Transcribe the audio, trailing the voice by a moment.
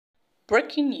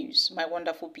Breaking news, my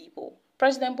wonderful people.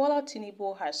 President Bola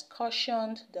Tinubu has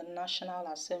cautioned the National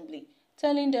Assembly,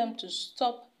 telling them to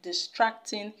stop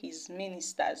distracting his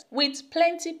ministers with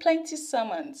plenty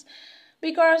sermons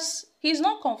because he's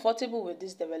not comfortable with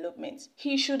this development.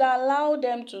 He should allow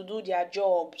them to do their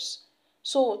jobs.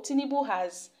 So Tinubu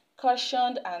has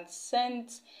cautioned and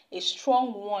sent a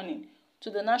strong warning to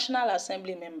the National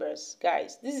Assembly members.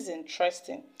 Guys, this is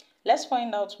interesting. Let's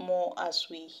find out more as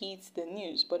we hit the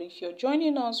news. But if you're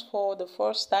joining us for the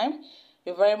first time,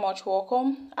 you're very much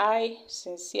welcome. I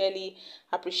sincerely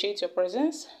appreciate your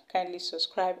presence. Kindly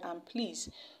subscribe and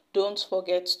please don't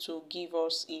forget to give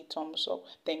us a thumbs up.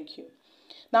 Thank you.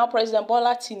 Now, President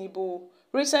Bola Tinubu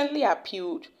recently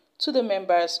appealed to the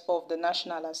members of the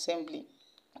National Assembly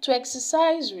to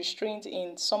exercise restraint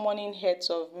in summoning heads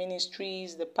of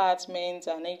ministries, departments,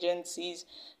 and agencies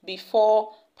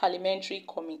before parliamentary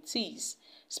committees.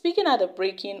 Speaking at the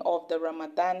breaking of the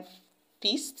Ramadan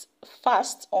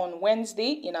fast on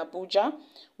Wednesday in Abuja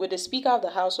with the Speaker of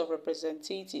the House of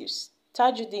Representatives,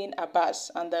 Tajuddin Abbas,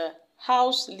 and the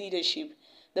House leadership,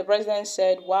 the President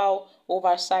said while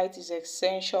oversight is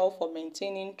essential for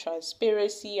maintaining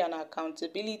transparency and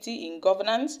accountability in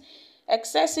governance,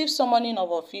 excessive summoning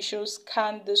of officials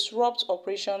can disrupt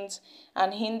operations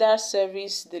and hinder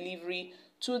service delivery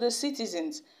to the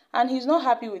citizens. And he's not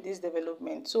happy with this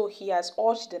development. So he has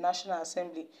urged the National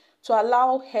Assembly to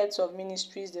allow heads of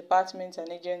ministries, departments, and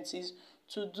agencies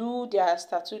to do their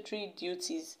statutory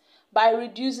duties by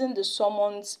reducing the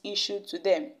summons issued to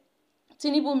them.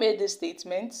 Tinubu made this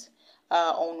statement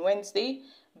on Wednesday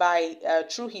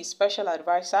through his special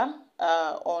advisor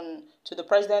to the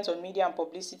President on Media and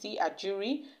Publicity at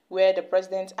Jury, where the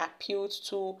President appealed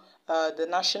to the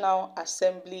National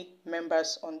Assembly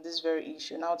members on this very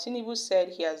issue. Now, Tinubu said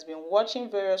he has been watching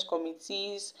various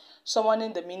committees,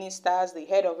 summoning the ministers, the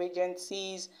head of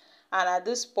agencies, and at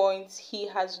this point, he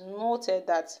has noted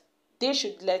that they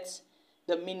should let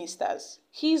the ministers,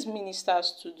 his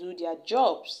ministers, to do their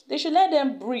jobs. They should let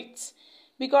them breathe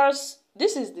because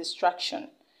this is distraction.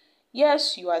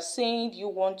 Yes, you are saying you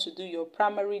want to do your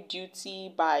primary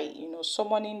duty by,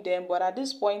 summoning them, but at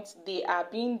this point, they are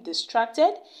being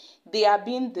distracted, they are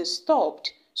being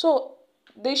disturbed. So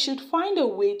they should find a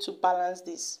way to balance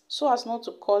this so as not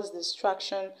to cause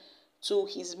distraction to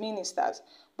his ministers.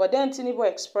 But then Tinubu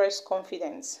expressed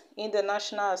confidence in the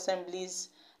National Assembly's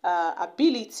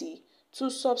ability to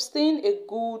sustain a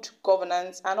good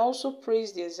governance and also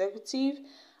praise the executive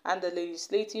and the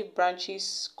legislative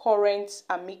branch's current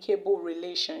amicable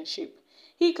relationship.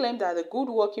 He claimed that the good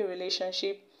working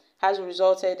relationship has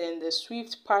resulted in the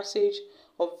swift passage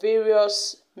of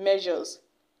various measures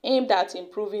aimed at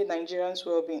improving Nigerians'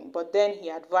 well-being. But then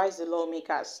he advised the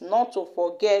lawmakers not to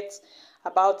forget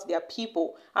about their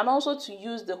people and also to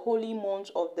use the holy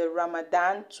month of the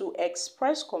Ramadan to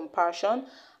express compassion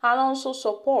and also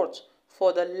support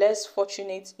for the less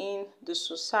fortunate in the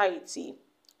society,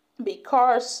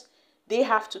 because they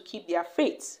have to keep their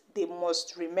faith. They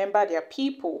must remember their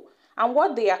people and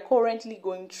what they are currently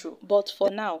going through. But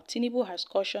for now, Tinubu has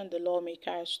cautioned the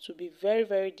lawmakers to be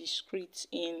very discreet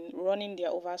in running their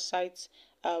oversight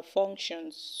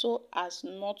functions so as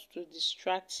not to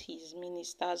distract his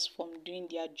ministers from doing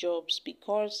their jobs,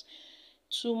 because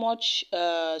too much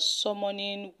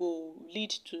summoning will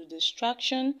lead to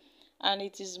distraction and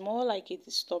it is more like a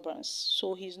disturbance.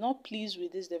 So he's not pleased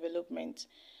with this development.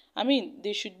 I mean,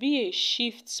 there should be a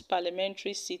shift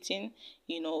parliamentary sitting,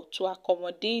 to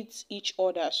accommodate each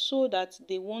other so that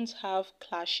they won't have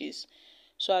clashes.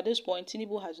 So at this point,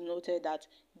 Tinubu has noted that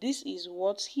this is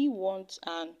what he wants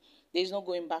and there's no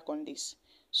going back on this.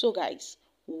 So guys,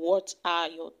 what are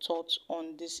your thoughts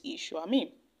on this issue? I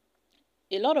mean,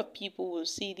 a lot of people will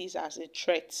see this as a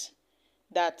threat,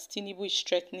 that Tinubu is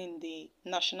threatening the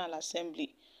National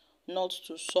Assembly not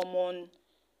to summon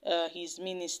his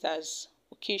ministers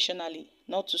occasionally,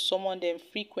 not to summon them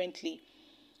frequently.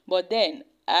 But then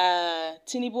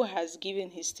Tinubu has given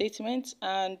his statement,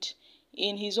 and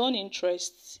in his own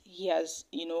interests, he has,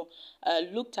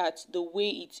 looked at the way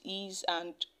it is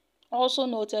and also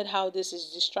noted how this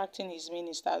is distracting his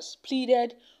ministers,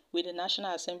 pleaded with the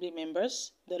National Assembly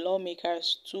members, the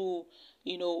lawmakers, to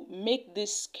make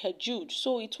this scheduled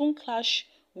so it won't clash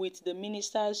with the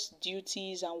ministers'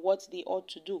 duties and what they ought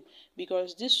to do,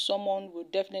 because this summon will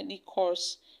definitely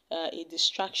cause a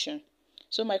distraction.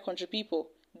 So my country people,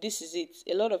 this is it.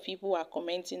 A lot of people are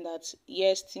commenting that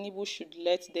yes, Tinubu should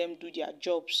let them do their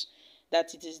jobs,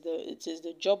 that it is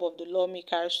the job of the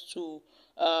lawmakers to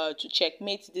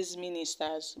checkmate these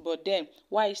ministers. But then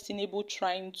why is Tinubu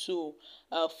trying to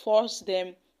force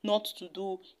them not to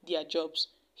do their jobs?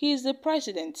 He is the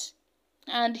president.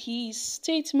 and his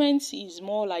statement is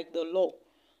more like the law.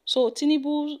 So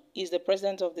Tinubu is the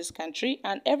president of this country,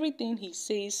 and everything he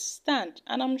says stand.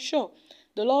 And I'm sure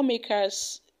the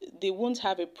lawmakers, they won't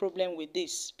have a problem with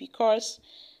this because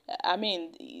I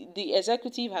mean the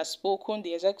executive has spoken,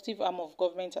 the executive arm of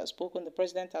government has spoken, the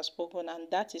president has spoken, and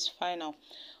that is final.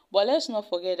 But let's not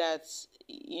forget that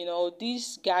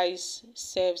these guys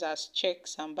serves as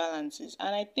checks and balances,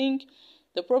 and I think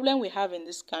the problem we have in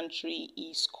this country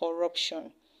is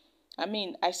corruption. I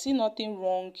mean, I see nothing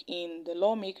wrong in the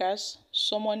lawmakers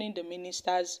summoning the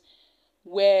ministers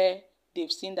where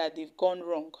they've seen that they've gone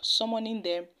wrong, summoning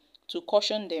them to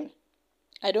caution them.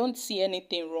 I don't see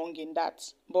anything wrong in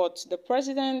that. But the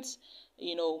president,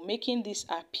 making this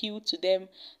appeal to them,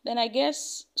 then I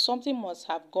guess something must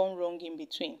have gone wrong in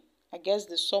between. I guess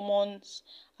the summons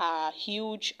are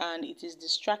huge and it is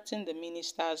distracting the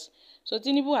ministers. So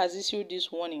Tinubu has issued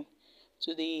this warning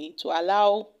to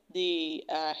allow the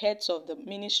heads of the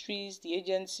ministries, the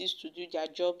agencies to do their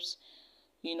jobs.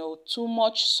 Too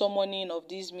much summoning of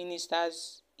these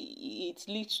ministers, it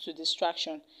leads to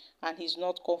distraction, and he's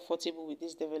not comfortable with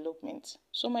this development.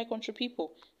 So my country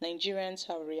people, Nigerians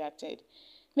have reacted.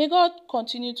 May God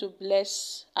continue to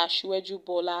bless Ashweju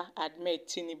Bola Ahmed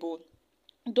Tinubu.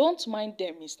 Don't mind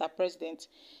them, Mr. President.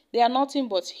 They are nothing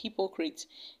but hypocrites.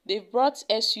 They've brought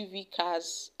SUV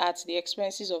cars at the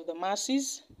expenses of the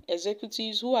masses,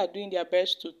 executives who are doing their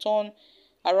best to turn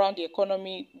around the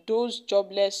economy. Those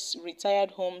jobless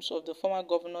retired homes of the former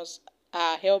governors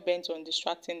are hell-bent on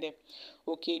distracting them.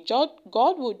 Okay,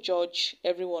 God will judge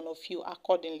every one of you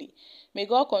accordingly. May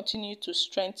God continue to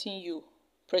strengthen you,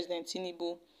 President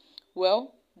Tinubu.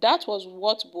 Well, that was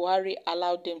what Buhari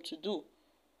allowed them to do,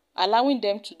 allowing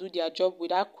them to do their job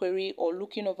without query or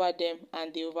looking over them,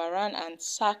 and they overran and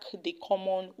sacked the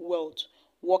Commonwealth.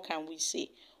 What can we say?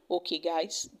 Okay,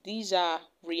 guys, these are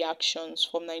reactions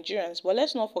from Nigerians. But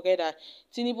let's not forget that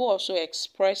Tinubu also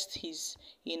expressed his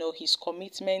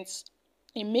commitments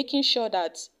in making sure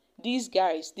that these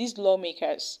guys, these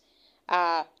lawmakers,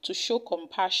 are to show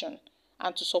compassion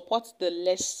and to support the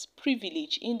less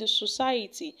privileged in the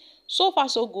society. So far,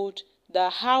 so good. The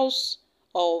House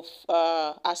of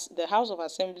as the House of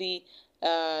Assembly,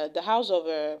 the House of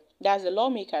that's the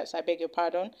lawmakers, I beg your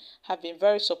pardon, have been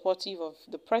very supportive of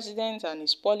the president and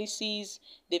his policies.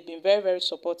 They've been very, very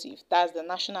supportive. That's the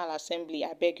National Assembly,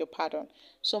 I beg your pardon.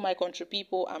 So my country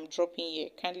people, I'm dropping here.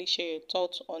 Kindly share your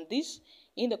thoughts on this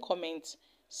in the comment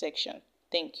section.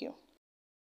 Thank you.